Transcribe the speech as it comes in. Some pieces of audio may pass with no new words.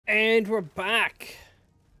And we're back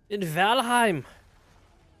in Valheim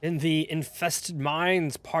in the Infested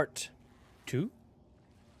Mines Part 2.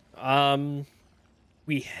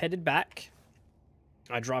 We headed back.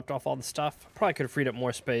 I dropped off all the stuff. Probably could have freed up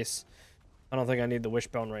more space. I don't think I need the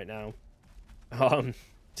wishbone right now.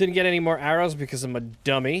 Didn't get any more arrows because I'm a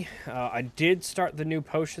dummy. I did start the new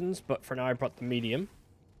potions, but for now I brought the medium.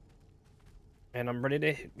 And I'm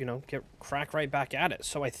ready to, crack right back at it.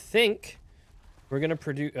 So I think we're going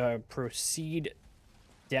to proceed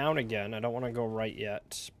down again. I don't want to go right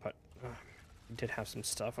yet, but we did have some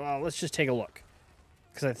stuff. Let's just take a look.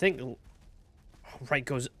 Because I think right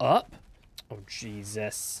goes up. Oh,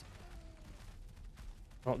 Jesus.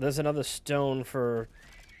 Oh, there's another stone to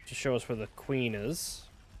show us where the queen is.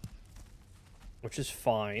 Which is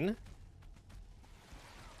fine.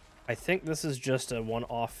 I think this is just a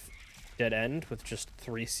one-off dead end with just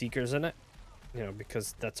 3 seekers in it.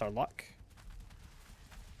 Because that's our luck.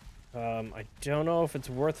 I don't know if it's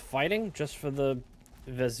worth fighting just for the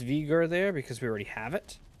Vesviger there, because we already have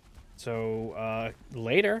it. So,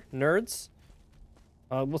 later, nerds.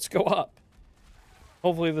 Let's go up.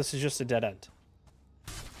 Hopefully this is just a dead end.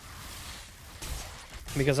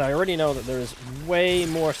 Because I already know that there's way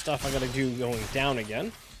more stuff I gotta do going down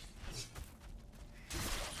again.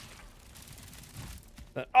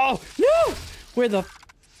 Oh, no! Where the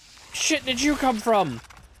shit did you come from?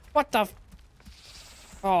 What the...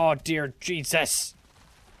 Oh, dear Jesus.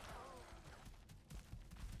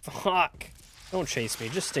 Fuck. Don't chase me.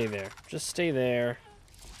 Just stay there. Just stay there.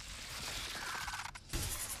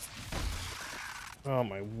 Oh,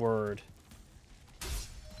 my word.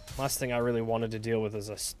 Last thing I really wanted to deal with is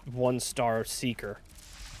a 1-star seeker.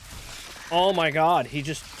 Oh, my God. He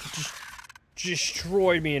just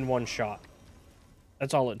destroyed me in one shot.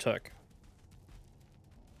 That's all it took.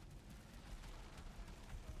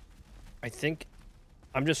 I think...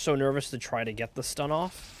 I'm just so nervous to try to get the stun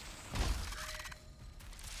off.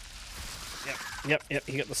 Yep,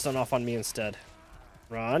 he got the stun off on me instead.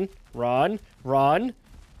 Run, run, run.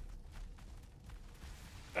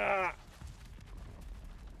 I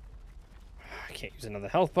can't use another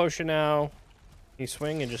health potion now. Can you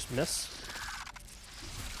swing and just miss?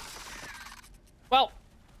 Well,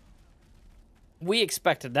 we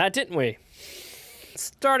expected that, didn't we?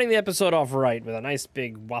 Starting the episode off right with a nice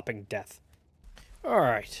big whopping death.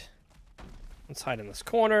 Alright. Let's hide in this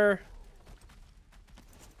corner.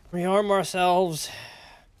 Rearm ourselves.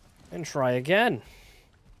 And try again.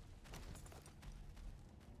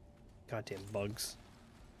 Goddamn bugs.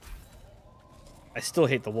 I still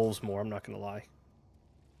hate the wolves more, I'm not gonna lie.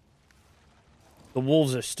 The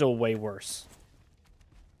wolves are still way worse.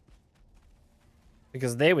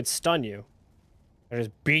 Because they would stun you. And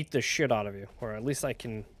just beat the shit out of you. Or at least I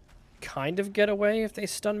can kind of get away if they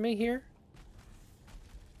stun me here.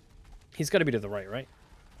 He's got to be to the right?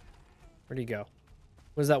 Where'd he go?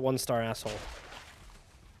 Where's that 1-star asshole?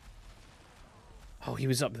 Oh, he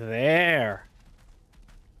was up there.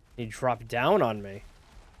 He dropped down on me.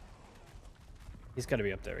 He's got to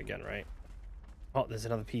be up there again, right? Oh, there's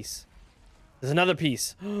another piece. There's another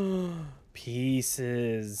piece.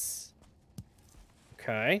 Pieces.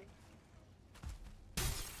 Okay.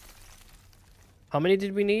 How many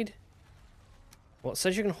did we need? Well, it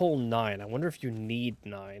says you can hold 9. I wonder if you need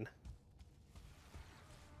 9.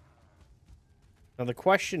 Now the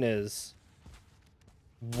question is,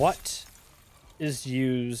 what is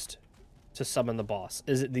used to summon the boss?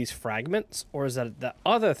 Is it these fragments, or is that the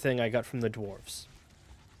other thing I got from the dwarves?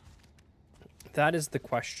 That is the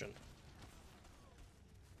question.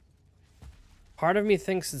 Part of me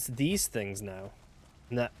thinks it's these things now,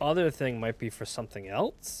 and that other thing might be for something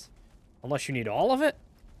else, unless you need all of it.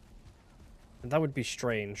 And that would be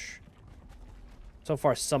strange. So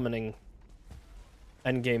far, summoning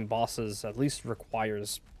endgame bosses at least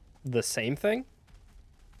requires the same thing.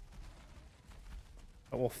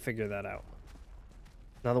 But we'll figure that out.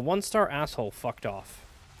 Now the 1-star asshole fucked off.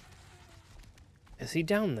 Is he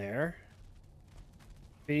down there?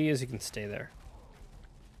 If he is, he can stay there.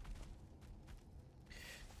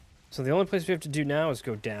 So the only place we have to do now is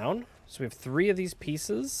go down. So we have 3 of these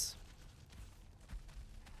pieces.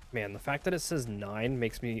 Man, the fact that it says 9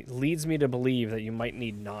 leads me to believe that you might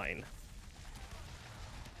need 9.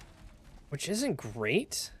 Which isn't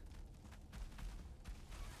great.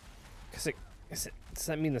 Does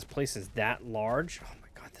that mean this place is that large? Oh my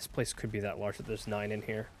god, this place could be that large that there's 9 in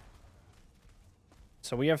here.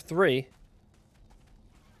 So we have 3.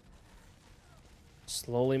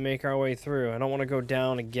 Slowly make our way through. I don't want to go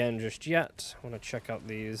down again just yet. I want to check out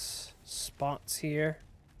these spots here.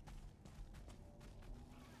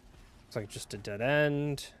 Looks like just a dead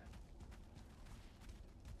end.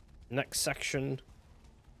 Next section.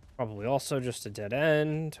 Probably also just a dead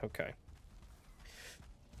end. Okay.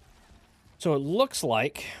 So it looks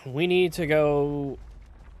like we need to go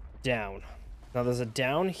down. Now there's a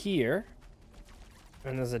down here.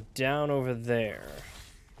 And there's a down over there.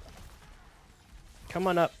 Come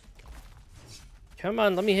on up. Come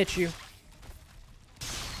on, let me hit you.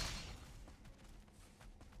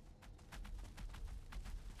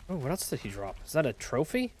 Oh, what else did he drop? Is that a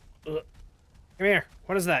trophy? Ugh. Come here.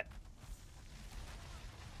 What is that?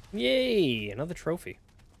 Yay! Another trophy.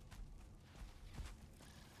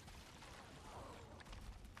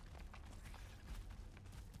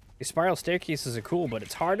 These spiral staircases are cool, but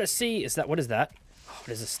it's hard to see. Is that... What is that? Oh, what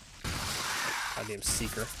is this? Goddamn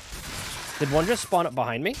seeker. Did one just spawn up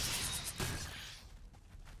behind me?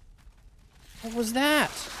 What was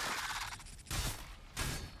that?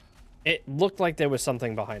 It looked like there was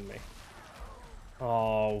something behind me.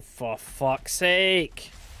 Oh, for fuck's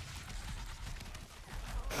sake.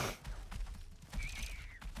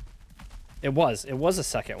 It was a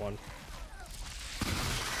second one.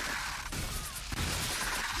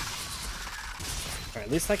 Alright,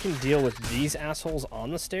 at least I can deal with these assholes on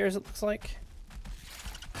the stairs, it looks like.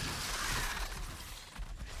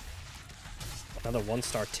 Another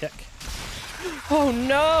 1-star tick. Oh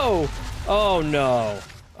no! Oh no.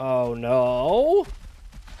 Oh no.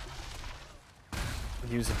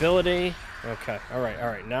 Usability. Okay,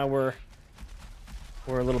 alright. Now we're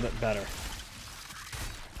a little bit better.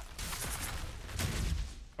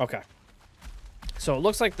 Okay. So it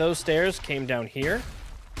looks like those stairs came down here.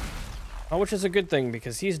 Which is a good thing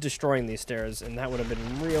because he's destroying these stairs and that would have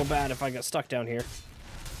been real bad if I got stuck down here.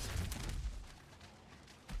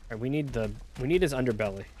 Alright, we need his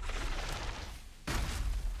underbelly.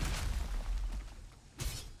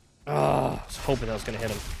 Oh, I was hoping that was gonna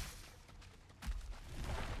hit him.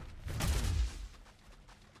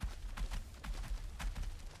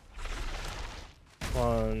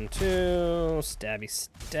 One, two, stabby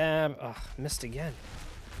stab. Ugh, missed again.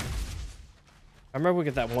 I remember we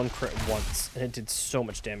got that one crit once, and it did so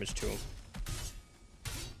much damage to him.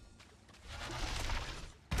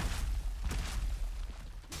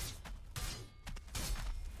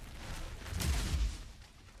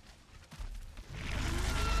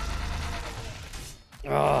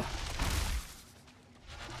 Ugh.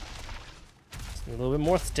 A little bit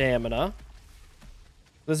more stamina.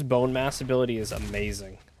 This bone mass ability is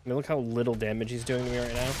amazing. I mean, look how little damage he's doing to me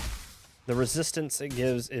right now. The resistance it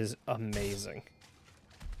gives is amazing.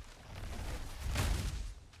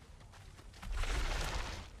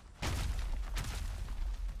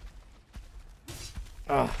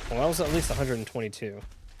 Ah, well, that was at least 122.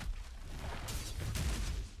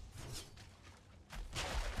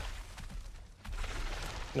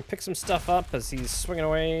 Gonna pick some stuff up as he's swinging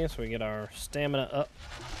away so we get our stamina up.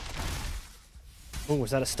 Oh,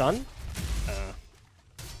 was that a stun?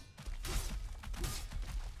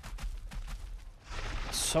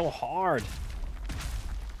 So hard.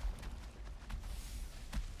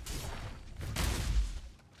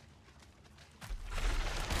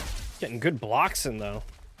 Getting good blocks in though.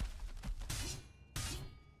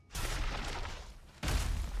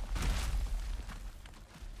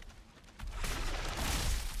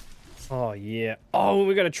 Oh yeah. Oh,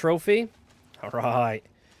 we got a trophy. All right.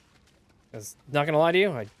 'Cause, not gonna lie to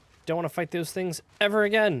you, I don't want to fight those things ever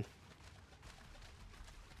again.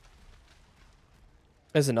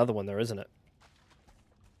 There's another one there, isn't it?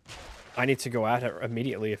 I need to go at it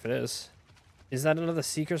immediately if it is. Is that another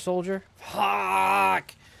Seeker Soldier?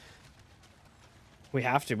 Fuck! We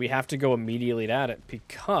have to go immediately at it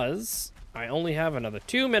because I only have another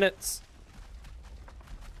 2 minutes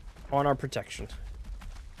on our protection.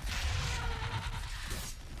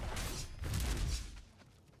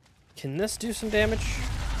 Can this do some damage?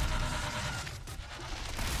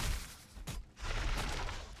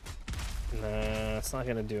 Nah, it's not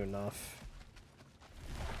gonna do enough.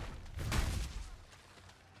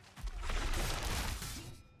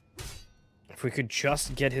 If we could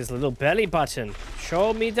just get his little belly button.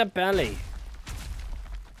 Show me the belly.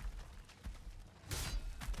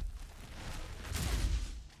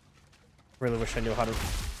 Really wish I knew how to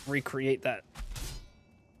recreate that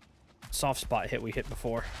soft spot hit we hit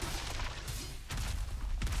before.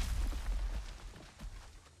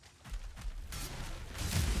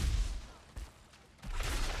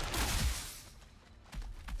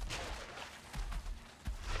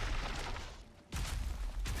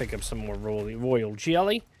 Pick up some more royal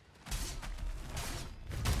jelly.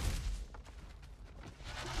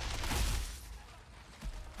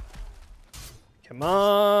 Come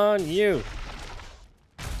on, you.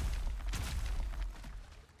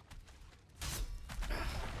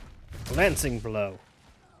 Lancing blow.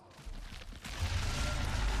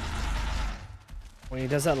 When he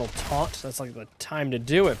does that little taunt, that's like the time to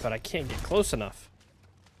do it, but I can't get close enough.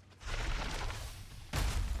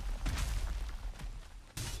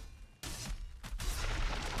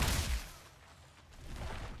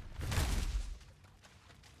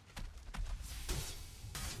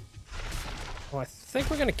 Well, I think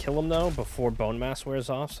we're going to kill him, though, before Bone Mass wears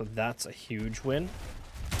off, so that's a huge win.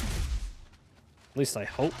 At least I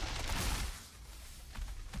hope.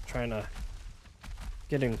 Trying to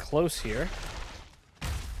get in close here.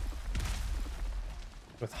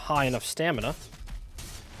 With high enough stamina.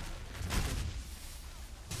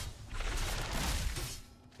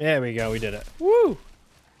 There we go, we did it. Woo!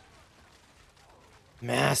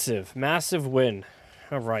 Massive, massive win.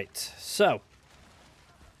 Alright, so...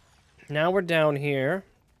 now we're down here.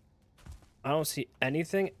 I don't see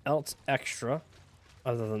anything else extra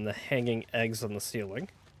other than the hanging eggs on the ceiling.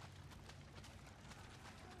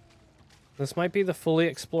 This might be the fully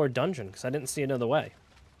explored dungeon, because I didn't see another way.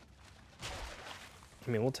 I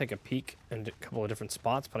mean, we'll take a peek in a couple of different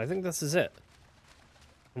spots, but I think this is it.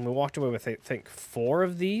 And we walked away with, I think, 4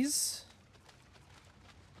 of these.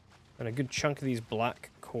 And a good chunk of these black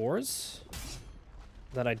cores.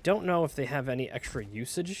 That I don't know if they have any extra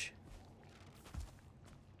usage.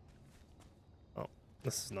 Oh,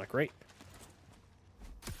 this is not great.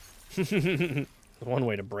 One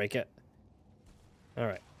way to break it.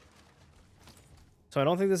 Alright. So I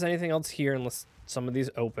don't think there's anything else here unless some of these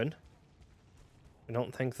open. I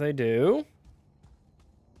don't think they do.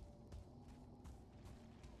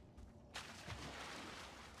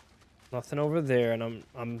 Nothing over there, and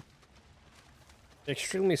I'm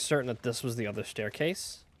extremely certain that this was the other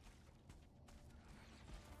staircase.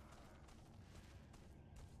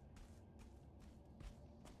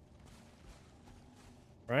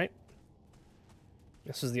 Right?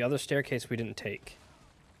 This is the other staircase we didn't take.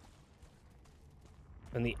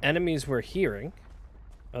 And the enemies we're hearing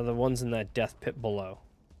are the ones in that death pit below.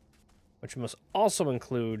 Which must also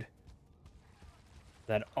include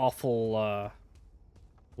that awful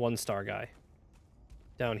 1-star guy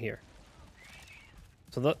down here.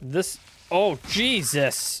 So this... oh,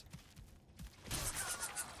 Jesus!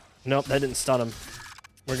 Nope, that didn't stun him.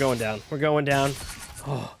 We're going down. We're going down.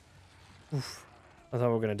 Oh. Oof. I thought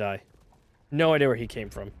we were going to die. No idea where he came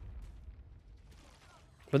from.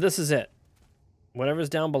 But this is it. Whatever's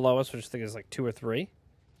down below us, which I think is like 2 or 3.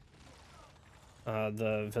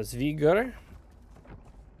 The Vesvigur.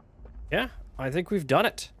 Yeah, I think we've done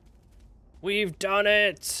it. We've done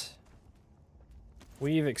it!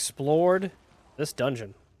 We've explored this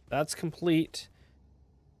dungeon. That's complete.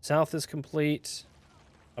 South is complete.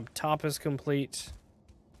 Up top is complete.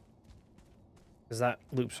 Because that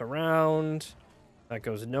loops around. That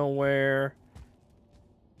goes nowhere.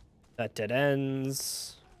 That dead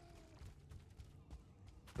ends.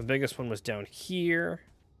 The biggest one was down here,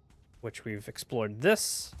 which we've explored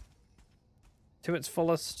this to its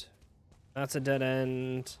fullest. That's a dead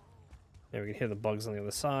end. Yeah, we can hear the bugs on the other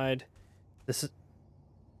side. This is...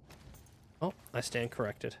 oh, I stand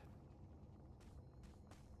corrected.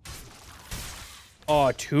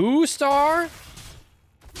 Oh, 2-star?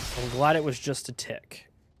 I'm glad it was just a tick.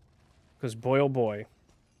 Because boy, oh boy.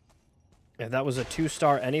 If that was a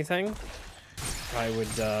 2-star anything, I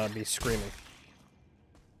would be screaming.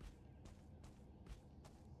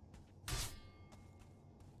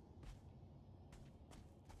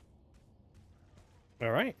 All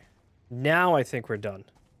right. Now I think we're done.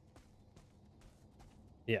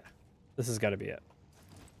 Yeah. This has got to be it.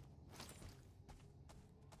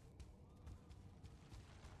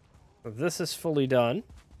 So this is fully done.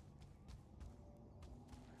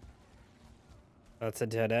 That's a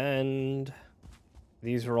dead end.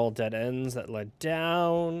 These were all dead ends that led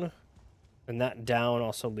down. And that down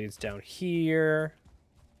also leads down here.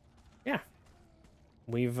 Yeah.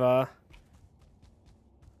 We've, oh,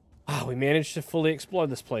 we managed to fully explore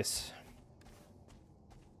this place.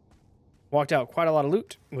 Walked out quite a lot of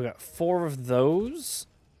loot. We got 4 of those.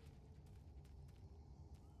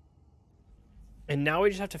 And now we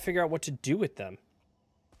just have to figure out what to do with them.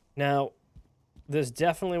 Now, there's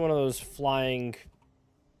definitely one of those flying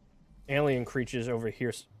alien creatures over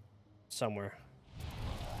here somewhere.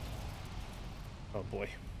 Oh boy.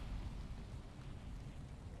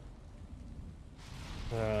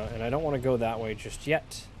 And I don't want to go that way just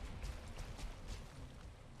yet.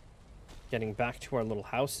 Getting back to our little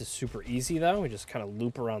house is super easy, though. We just kind of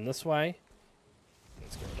loop around this way.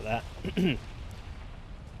 Let's get rid of that.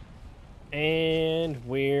 And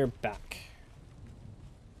we're back.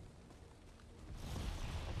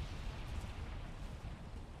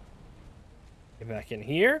 Get back in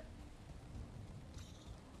here.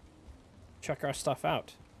 check our stuff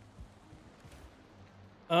out.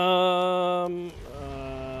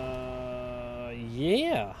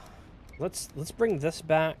 Yeah. Let's bring this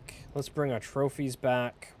back. Let's bring our trophies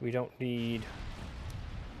back. We don't need...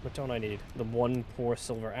 What don't I need? The one poor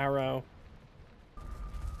silver arrow.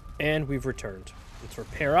 And we've returned. Let's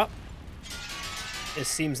repair up. It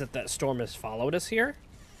seems that that storm has followed us here.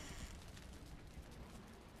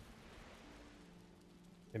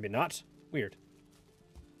 Maybe not. Weird.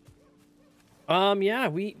 Yeah,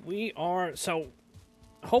 we are... So,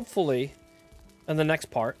 hopefully, in the next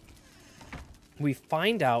part, we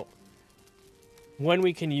find out when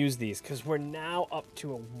we can use these, because we're now up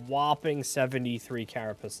to a whopping 73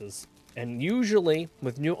 carapaces. And usually,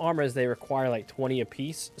 with new armors, they require like 20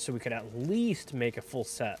 apiece, so we could at least make a full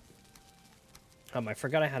set. I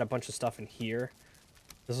forgot I had a bunch of stuff in here.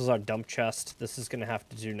 This is our dump chest. This is going to have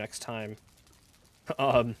to do next time.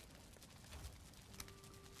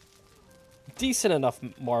 Decent enough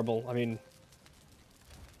marble. I mean,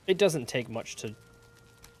 it doesn't take much to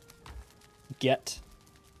get.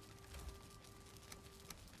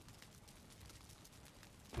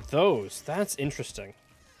 Those. That's interesting.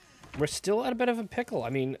 We're still at a bit of a pickle. I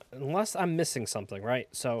mean, unless I'm missing something, right?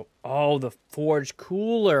 So, oh, the forge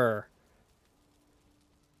cooler.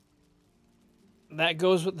 That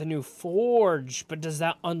goes with the new forge, but does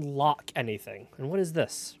that unlock anything? And what is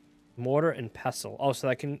this? Mortar and pestle. Oh, so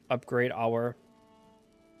that can upgrade our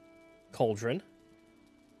cauldron.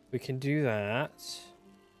 We can do that.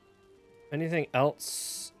 Anything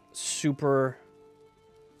else super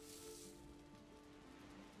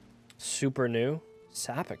new?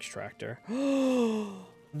 Sap extractor. The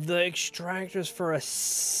extractors for a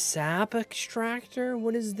sap extractor?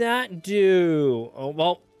 What does that do? Oh,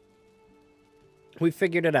 well, we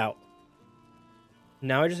figured it out.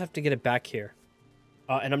 Now I just have to get it back here.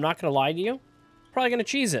 And I'm not going to lie to you. Probably going to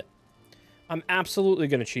cheese it. I'm absolutely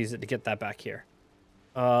going to cheese it to get that back here.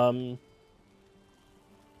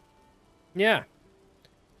 Yeah.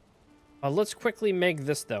 Let's quickly make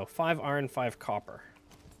this, though. 5 iron, 5 copper.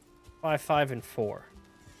 5, 5, and 4.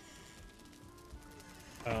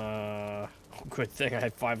 Good thing I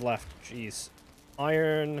had 5 left. Jeez.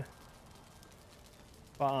 Iron.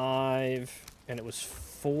 5. And it was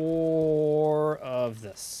 4 of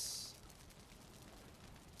this.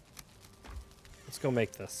 Let's go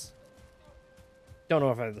make this. Don't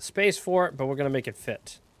know if I have the space for it, but we're going to make it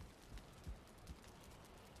fit.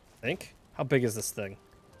 I think. How big is this thing?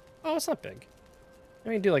 Oh, it's not big. I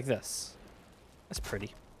can do like this. That's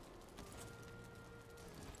pretty.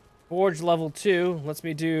 Forge level 2 lets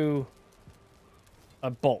me do a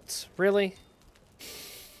bolt. Really?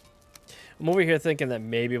 I'm over here thinking that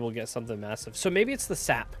maybe we'll get something massive. So maybe it's the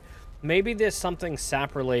sap. Maybe there's something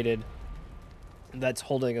sap related that's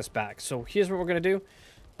holding us back. So here's what we're going to do.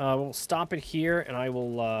 We'll stop it here, and I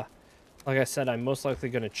will, like I said, I'm most likely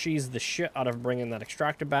going to cheese the shit out of bringing that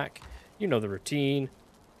extractor back. You know the routine.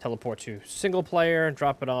 Teleport to single player,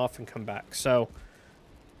 drop it off, and come back. So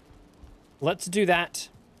let's do that.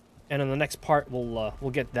 And in the next part, we'll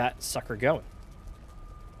get that sucker going.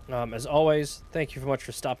 As always, thank you so much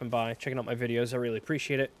for stopping by, checking out my videos. I really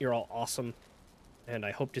appreciate it. You're all awesome. And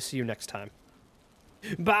I hope to see you next time.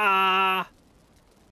 Bye!